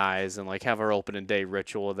all the guys and like have our opening day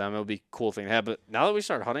ritual with them. It'll be a cool thing to have. But now that we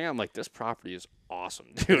start hunting, I'm like, this property is awesome,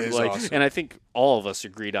 dude. It is like, awesome. And I think all of us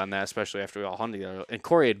agreed on that, especially after we all hunted together. And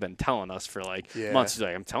Corey had been telling us for like months. He's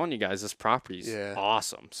like, I'm telling you guys, this property is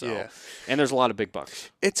awesome. So, and there's a lot of big bucks.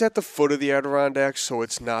 It's at the foot of the Adirondacks, so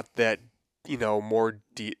it's not that more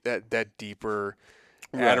deep, that deeper.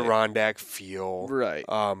 Adirondack feel, right?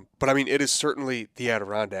 But I mean, it is certainly the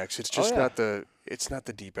Adirondacks. It's just not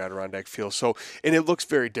the deep Adirondack feel. So, and it looks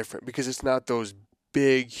very different because it's not those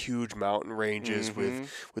big, huge mountain ranges with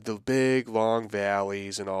the big, long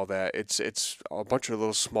valleys and all that. It's a bunch of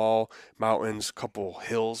little small mountains, a couple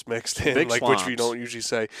hills mixed in, big like swamps. which we don't usually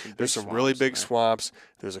say. There's some really big swamps.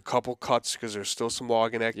 There's a couple cuts because there's still some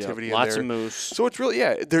logging activity in there. Lots of moose. So it's really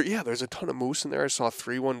there's a ton of moose in there. I saw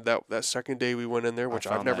 3 that second day we went in there, which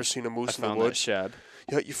I've never seen a moose in the woods. Shed.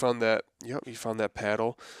 Yeah, you found that. Yep, you found that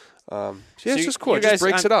paddle. It's So just cool. It just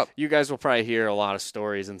breaks it up. You guys will probably hear a lot of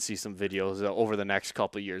stories and see some videos over the next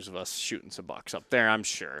couple of years of us shooting some bucks up there. I'm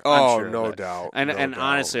sure. Oh, I'm sure no doubt. And no doubt.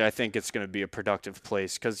 honestly, I think it's going to be a productive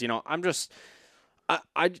place because I'm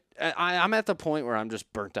at the point where I'm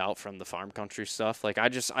just burnt out from the farm country stuff. Like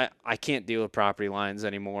I can't deal with property lines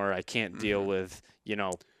anymore. I can't deal with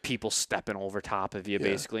people stepping over top of you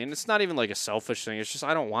basically. And it's not even like a selfish thing. It's just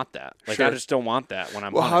I don't want that. Like I just don't want that when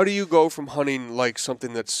I'm hunting. How do you go from hunting like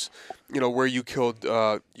something that's where you killed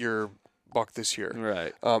your buck this year?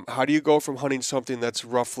 Right. How do you go from hunting something that's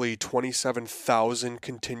roughly 27,000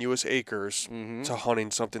 continuous acres to hunting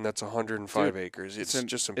something that's 105 acres? It's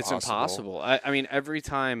just impossible. It's impossible. I mean, every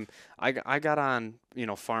time I got on,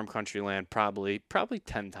 farm country land probably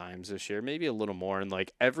 10 times this year, maybe a little more. And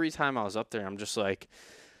like every time I was up there, I'm just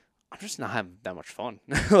not having that much fun.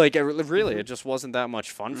 Like, it just wasn't that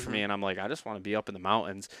much fun for me. And I'm like, I just want to be up in the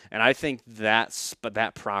mountains. And I think that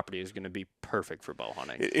property is going to be perfect for bow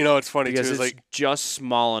hunting. It's funny because too. It's like just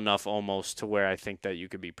small enough almost to where I think that you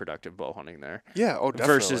could be productive bow hunting there. Yeah, oh,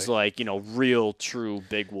 definitely. Versus like, real, true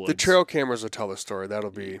big woods. The trail cameras will tell the story. That'll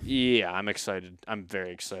be. Yeah, I'm excited. I'm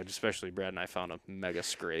very excited. Especially Brad and I found a mega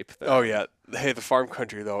scrape. Oh, yeah. Hey, the farm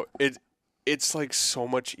country, though, it's like so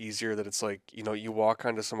much easier that it's like, you walk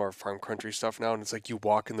onto some of our farm country stuff now and it's like you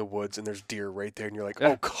walk in the woods and there's deer right there and you're like,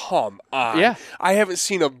 oh, come on. Yeah. I haven't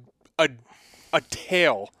seen a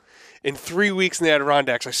tail in 3 weeks in the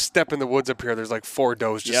Adirondacks. I step in the woods up here. There's like 4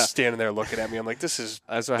 does just standing there looking at me. I'm like, this is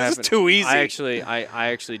too easy. I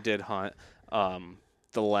actually did hunt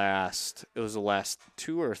the last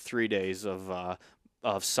 2 or 3 days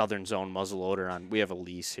of Southern Zone muzzleloader we have a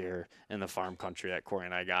lease here in the farm country that Corey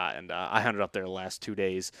and I got, and I hunted up there the last 2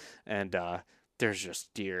 days, and there's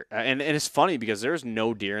just deer, and it's funny because there's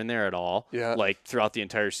no deer in there at all, like throughout the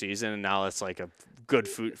entire season, and now it's like a good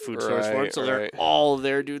food source for them. So they're all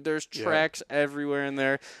there, dude. There's tracks everywhere in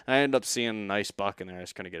there. I ended up seeing a nice buck in there. I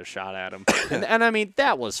just couldn't get a shot at him, and I mean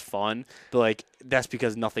that was fun, but like that's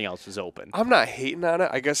because nothing else was open. I'm not hating on it.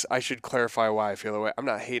 I guess I should clarify why I feel that way. I'm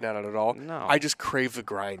not hating on it at all. No, I just crave the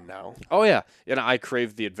grind now. Oh yeah, and I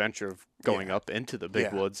crave the adventure of going up into the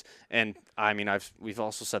big woods. And I mean, we've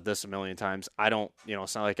also said this a million times. I don't,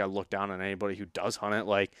 it's not like I look down on anybody who does hunt it.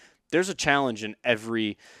 Like there's a challenge in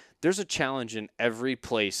every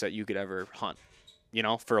place that you could ever hunt,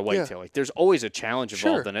 for a whitetail. Like there's always a challenge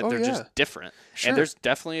involved in it. They're just different. And there's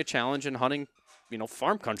definitely a challenge in hunting,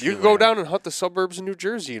 farm country. You can go down and hunt the suburbs in New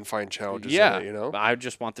Jersey and find challenges in it, I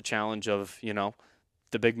just want the challenge of,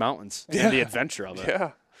 the big mountains and the adventure of it.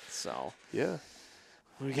 Yeah. So. Yeah.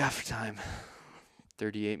 What do we got for time?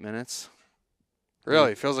 38 minutes.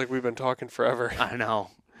 Really? Feels like we've been talking forever. I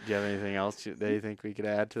know. Do you have anything else that you think we could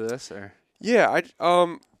add to this, or? Yeah,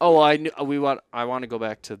 I want to go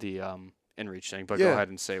back to the Inreach thing, but go ahead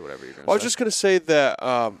and say whatever you're going to say. I was just going to say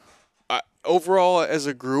that overall as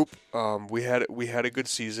a group, we had a good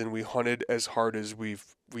season. We hunted as hard as we've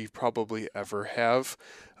probably ever have.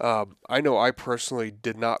 I know I personally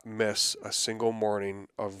did not miss a single morning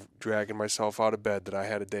of dragging myself out of bed that I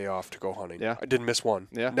had a day off to go hunting. Yeah. I didn't miss one.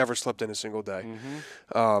 Yeah. Never slept in a single day.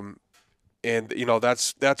 Mm-hmm. And you know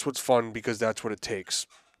that's what's fun because that's what it takes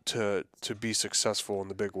to be successful in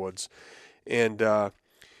the big woods. And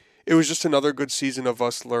it was just another good season of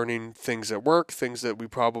us learning things that work, things that we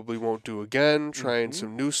probably won't do again, trying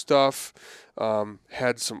some new stuff.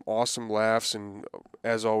 Had some awesome laughs, and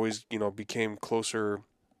as always, you know, became closer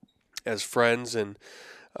as friends. And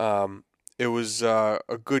it was a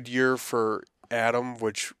good year for Adam,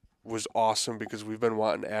 which was awesome because we've been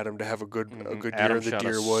wanting Adam to have a good year in the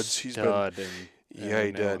deer woods. He's been. Yeah,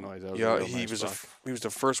 he did. Yeah, he was the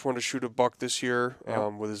first one to shoot a buck this year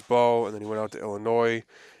with his bow, and then he went out to Illinois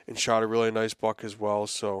and shot a really nice buck as well.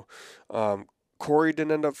 So Corey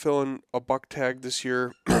didn't end up filling a buck tag this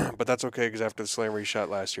year, but that's okay because after the slammer he shot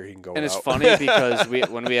last year, he can go. And it's funny because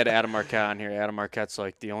when we had Adam Marquette on here, Adam Marquette's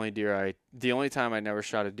like the only time I never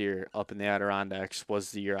shot a deer up in the Adirondacks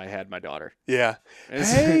was the year I had my daughter. Yeah.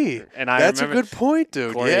 Hey, and that's a good point,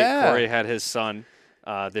 dude. Corey had his son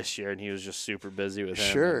this year, and he was just super busy with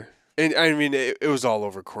him. Sure. And I mean, it was all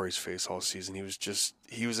over Corey's face all season.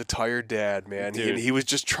 He was a tired dad, man. Dude, he was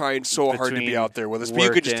just trying so hard to be out there with us. But you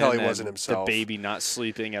could just tell he wasn't himself. The baby not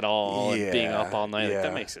sleeping at all and being up all night. Like,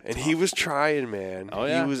 that makes it tough. And he was trying, man. Oh,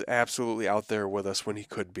 yeah. He was absolutely out there with us when he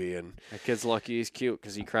could be. And that kid's lucky he's cute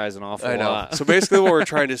because he cries an awful I know. lot. So basically what we're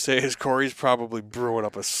trying to say is Corey's probably brewing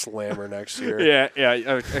up a slammer next year. Yeah.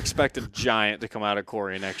 I expect a giant to come out of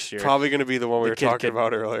Corey next year. Probably going to be the one we were talking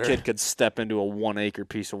about earlier. Kid could step into a 1-acre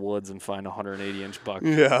piece of woods and find a 180-inch buck.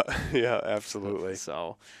 Yeah, absolutely.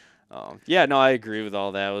 So, I agree with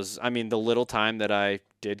all that. The little time that I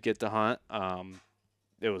did get to hunt,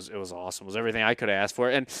 it was awesome. It was everything I could ask for.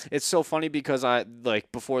 And it's so funny because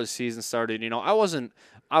before the season started, I wasn't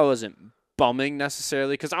bumming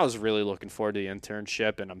necessarily because I was really looking forward to the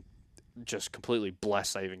internship, and I'm just completely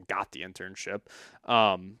blessed I even got the internship.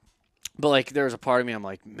 But there was a part of me I'm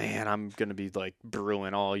like, man, I'm gonna be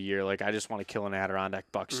brewing all year. I just want to kill an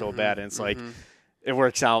Adirondack buck so bad, and it's it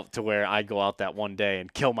works out to where I go out that one day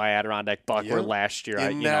and kill my Adirondack buck. Where last year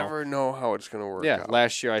you never know how it's gonna work. Yeah,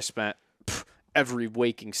 last year I spent every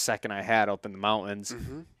waking second I had up in the mountains,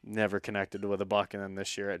 never connected with a buck, and then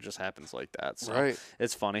this year it just happens like that. So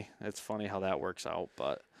it's funny. It's funny how that works out,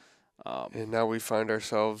 but. And now we find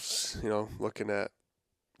ourselves, looking at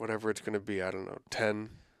whatever it's going to be. I don't know, 10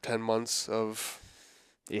 months of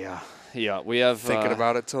we have thinking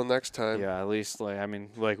about it till next time. Yeah, at least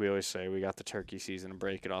like we always say, we got the turkey season to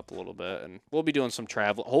break it up a little bit, and we'll be doing some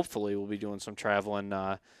travel. Hopefully, we'll be doing some traveling.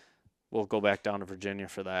 We'll go back down to Virginia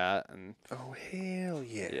for that, and oh hell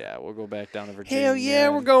yeah! Yeah, we'll go back down to Virginia. Hell yeah,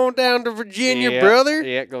 we're going down to Virginia, brother.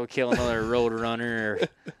 Yeah, go kill another road runner or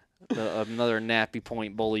another nappy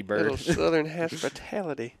point bully bird. Little southern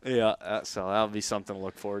hospitality. Yeah, so that'll be something to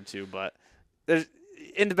look forward to. But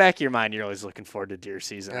in the back of your mind, you're always looking forward to deer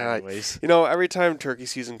season anyways. Every time turkey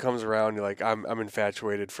season comes around, you're like, I'm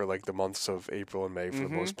infatuated for the months of April and May for the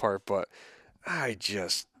most part, but I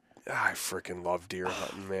freaking love deer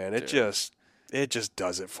hunting, man. It just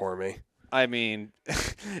does it for me.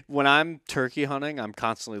 When I'm turkey hunting, I'm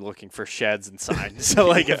constantly looking for sheds and signs.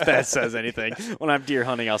 So if that says anything, when I'm deer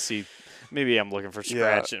hunting, I'll see. Maybe I'm looking for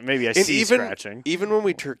scratching. Yeah. Maybe I see scratching. Even when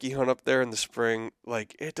we turkey hunt up there in the spring,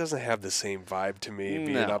 it doesn't have the same vibe to me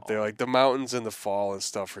being up there. The mountains in the fall and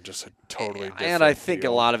stuff are just a totally different And I think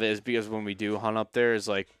a lot of it is because when we do hunt up there, is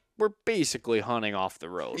we're basically hunting off the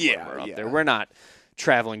road when we're up there. We're not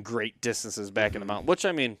traveling great distances back in the mountain, which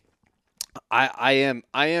I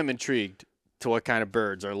am intrigued to what kind of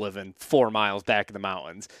birds are living 4 miles back in the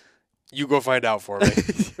mountains. You go find out for me,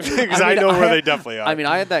 because I know where they definitely are.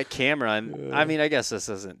 I had that camera, and I guess this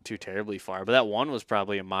isn't too terribly far, but that one was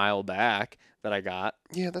probably a mile back that I got.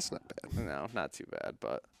 Yeah, that's not bad. No, not too bad,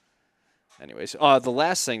 but anyways. The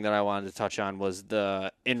last thing that I wanted to touch on was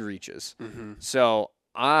the Inreaches. So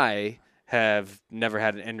I have never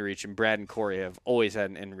had an Inreach, and Brad and Corey have always had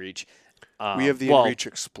an Inreach. We have the Inreach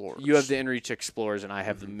Explorers. You have the Inreach Explorers, and I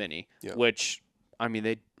have the Mini, which,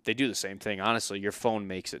 they do the same thing. Honestly, your phone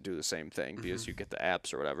makes it do the same thing because you get the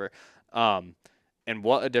apps or whatever. And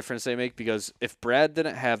what a difference they make, because if Brad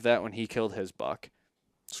didn't have that when he killed his buck,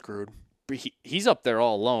 screwed. He's up there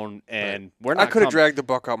all alone, and we're not. I could have dragged the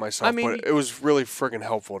buck out myself, but it was really friggin'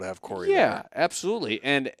 helpful to have Corey there. Yeah, absolutely.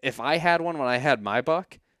 And if I had one when I had my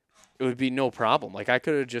buck, it would be no problem. I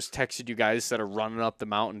could have just texted you guys instead of running up the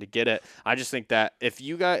mountain to get it. I just think that if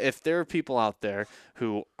there are people out there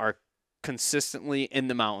who are consistently in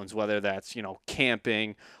the mountains, whether that's,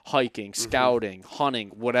 camping, hiking, scouting, hunting,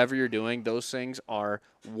 whatever you're doing, those things are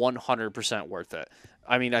 100% worth it.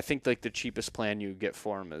 I mean, I think like the cheapest plan you get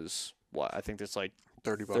for them is what? I think it's like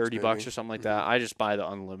 $30 or something like that. I just buy the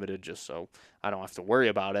unlimited just so I don't have to worry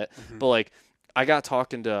about it. But like, I got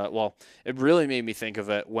talking to, it really made me think of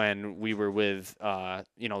it when we were with,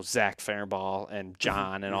 Zach Fairball and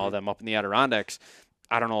John and all of them up in the Adirondacks.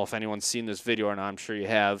 I don't know if anyone's seen this video or not. I'm sure you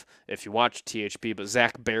have if you watch THP, but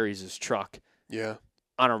Zach buries his truck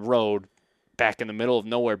on a road back in the middle of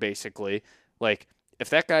nowhere, basically. Like, if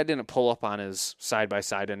that guy didn't pull up on his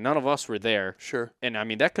side-by-side and none of us were there. Sure. And, I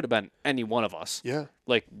mean, that could have been any one of us. Yeah.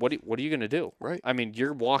 Like, what are you going to do? Right. I mean,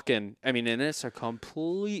 you're walking. I mean, and it's a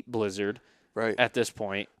complete blizzard. Right. At this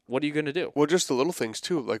point, what are you going to do? Well, just the little things,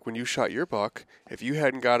 too. Like when you shot your buck, if you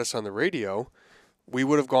hadn't got us on the radio, we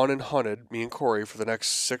would have gone and hunted, me and Corey, for the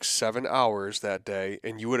next 6-7 hours that day,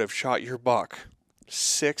 and you would have shot your buck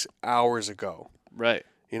 6 hours ago. Right.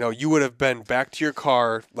 You would have been back to your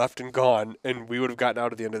car, left and gone, and we would have gotten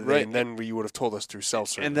out at the end of the day, Right. and then you would have told us through cell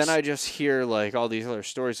service. And then I just hear, like, all these other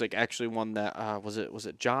stories, like, actually one that, was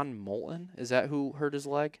it John Moulton? Is that who hurt his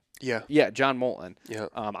leg? Yeah. Yeah, John Moulton. Yeah.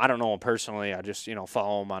 I don't know him personally. I just,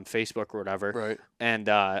 follow him on Facebook or whatever. Right. And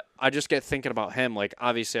I just get thinking about him. Like,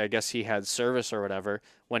 obviously, I guess he had service or whatever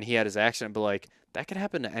when he had his accident, but, like, that could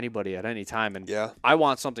happen to anybody at any time. And I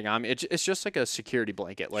want something on me. It's just like a security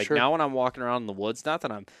blanket. Like, now when I'm walking around in the woods, not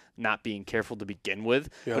that I'm not being careful to begin with,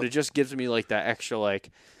 but it just gives me, like, that extra,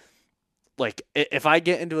 like, if I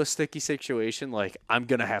get into a sticky situation, like, I'm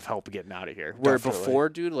going to have help getting out of here. Where before,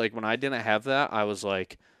 dude, like, when I didn't have that, I was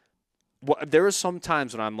like, there was some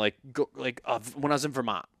times when I'm like, when I was in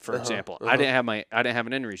Vermont, for example, I didn't have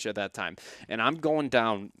an Inreach at that time. And I'm going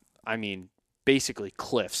down, I mean, basically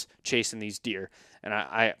cliffs chasing these deer. And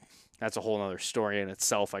I that's a whole other story in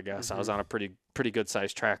itself, I guess. I was on a pretty good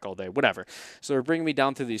sized track all day, whatever. So they're bringing me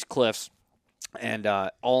down through these cliffs. And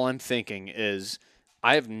all I'm thinking is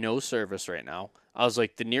I have no service right now. I was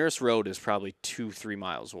like, the nearest road is probably 2-3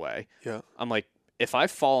 miles away. Yeah. I'm like, if I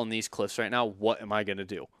fall in these cliffs right now, what am I going to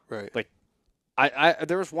do? Right. Like, I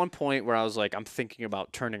there was one point where I was like, I'm thinking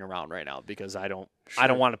about turning around right now because I don't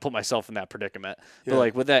want to put myself in that predicament. Yeah. But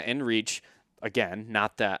like with that Inreach, again,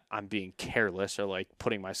 not that I'm being careless or like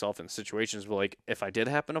putting myself in situations, but like if I did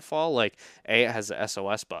happen to fall, like A, it has the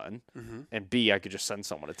SOS button, and B, I could just send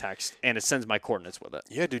someone a text and it sends my coordinates with it.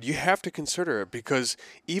 Yeah, dude, you have to consider it because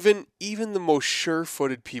even the most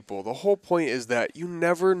sure-footed people, the whole point is that you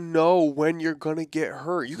never know when you're going to get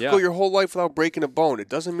hurt. You can go your whole life without breaking a bone. It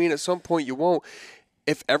doesn't mean at some point you won't.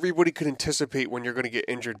 If everybody could anticipate when you're going to get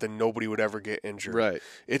injured, then nobody would ever get injured. Right.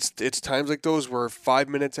 It's times like those where 5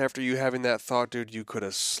 minutes after you having that thought, dude, you could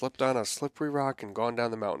have slipped on a slippery rock and gone down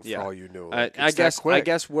the mountain for all you knew. Like, I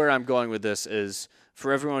guess where I'm going with this is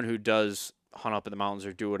for everyone who does hunt up in the mountains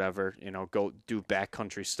or do whatever, go do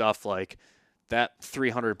backcountry stuff, like that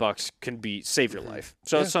 $300 can save your life.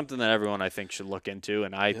 So it's something that everyone I think should look into,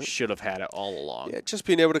 and I should have had it all along. Yeah, just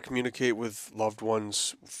being able to communicate with loved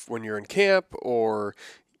ones when you're in camp or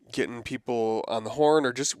getting people on the horn,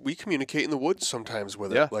 or just we communicate in the woods sometimes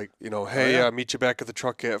with it. Like, hey, meet you back at the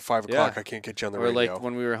truck at 5 o'clock. I can't get you on the radio. Or like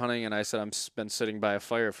when we were hunting and I said I've been sitting by a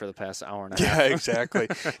fire for the past hour and a half. Yeah, exactly.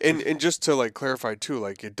 and just to like clarify too,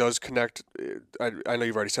 like it does connect. I know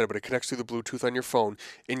you've already said it, but it connects through the Bluetooth on your phone,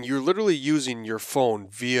 and you're literally using your phone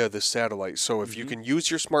via the satellite. So if you can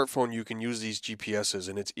use your smartphone, you can use these GPSs,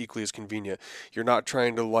 and it's equally as convenient. You're not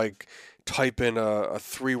trying to like type in a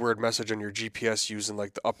 3-word message on your GPS using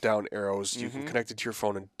like the up-down arrows. You can connect it to your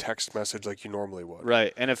phone and text message like you normally would.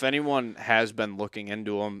 Right. And if anyone has been looking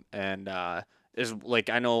into them and is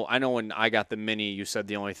like, I know when I got the Mini, you said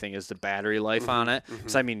the only thing is the battery life on it.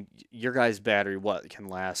 So I mean, your guys' battery, what can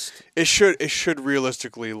last? It should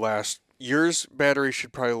realistically last. Yours battery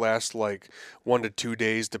should probably last like 1 to 2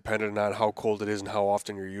 days, depending on how cold it is and how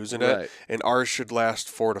often you're using it. And ours should last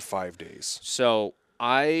 4 to 5 days. So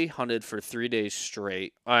I hunted for 3 days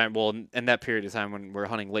straight. Well, in that period of time when we're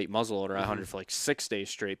hunting late muzzleloader, I hunted for like 6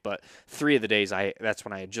 days straight. But 3 of the days, that's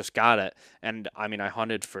when I had just got it. And I mean, I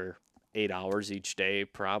hunted for 8 hours each day,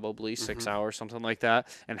 probably 6 hours, something like that,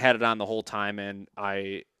 and had it on the whole time. And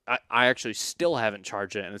I actually still haven't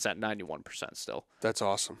charged it, and it's at 91% still. That's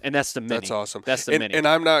awesome. And that's the Mini. That's awesome. That's the Mini. And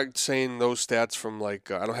I'm not saying those stats from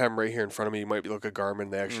like, I don't have them right here in front of me. You might look at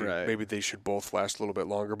Garmin. They actually, maybe they should both last a little bit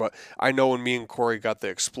longer. But I know when me and Corey got the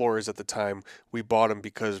Explorers at the time, we bought them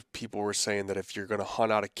because people were saying that if you're going to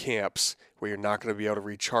hunt out of camps where you're not going to be able to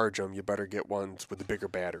recharge them, you better get ones with the bigger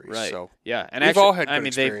batteries. Right. So yeah, and we've actually, all had good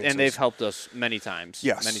experiences. they've helped us many times.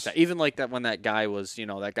 Yes. Many times. Even like that when that guy was,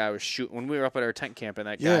 shooting when we were up at our tent camp, and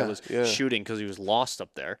that guy guy was shooting because he was lost up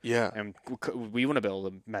there. Yeah. And we wouldn't be able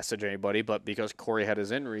to message anybody, but because Corey had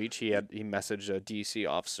his Inreach, he messaged a DC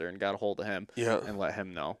officer and got a hold of him and let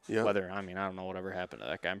him know. Whether, I don't know whatever happened to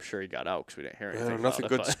that guy. I'm sure he got out because we didn't hear anything nothing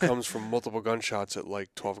about good comes from multiple gunshots at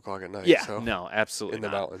like 12 o'clock at night. Yeah, so. no, absolutely in the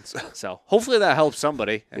mountains. So hopefully that helps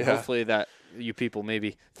somebody, and hopefully that you people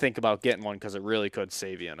maybe think about getting one because it really could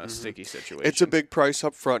save you in a sticky situation. It's a big price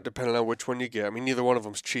up front depending on which one you get. I mean, neither one of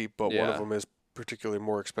them's cheap, but one of them is particularly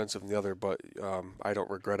more expensive than the other. But I don't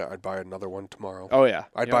regret it. I'd buy another one tomorrow. Oh, yeah.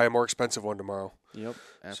 I'd buy a more expensive one tomorrow. Yep,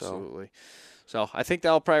 absolutely. So I think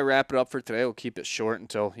that'll probably wrap it up for today. We'll keep it short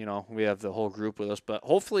until, we have the whole group with us. But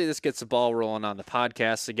hopefully this gets the ball rolling on the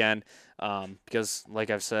podcast again because, like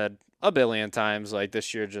I've said a billion times, like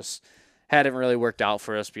this year just hadn't really worked out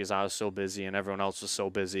for us because I was so busy and everyone else was so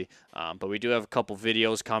busy. But we do have a couple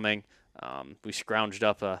videos coming. We scrounged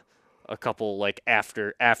up a couple like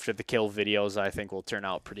after the kill videos I think will turn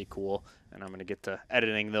out pretty cool. And I'm going to get to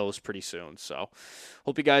editing those pretty soon. So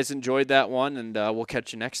hope you guys enjoyed that one, and we'll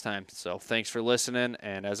catch you next time. So thanks for listening.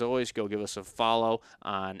 And as always, go give us a follow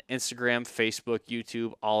on Instagram, Facebook,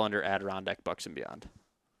 YouTube, all under Adirondack Bucks and Beyond.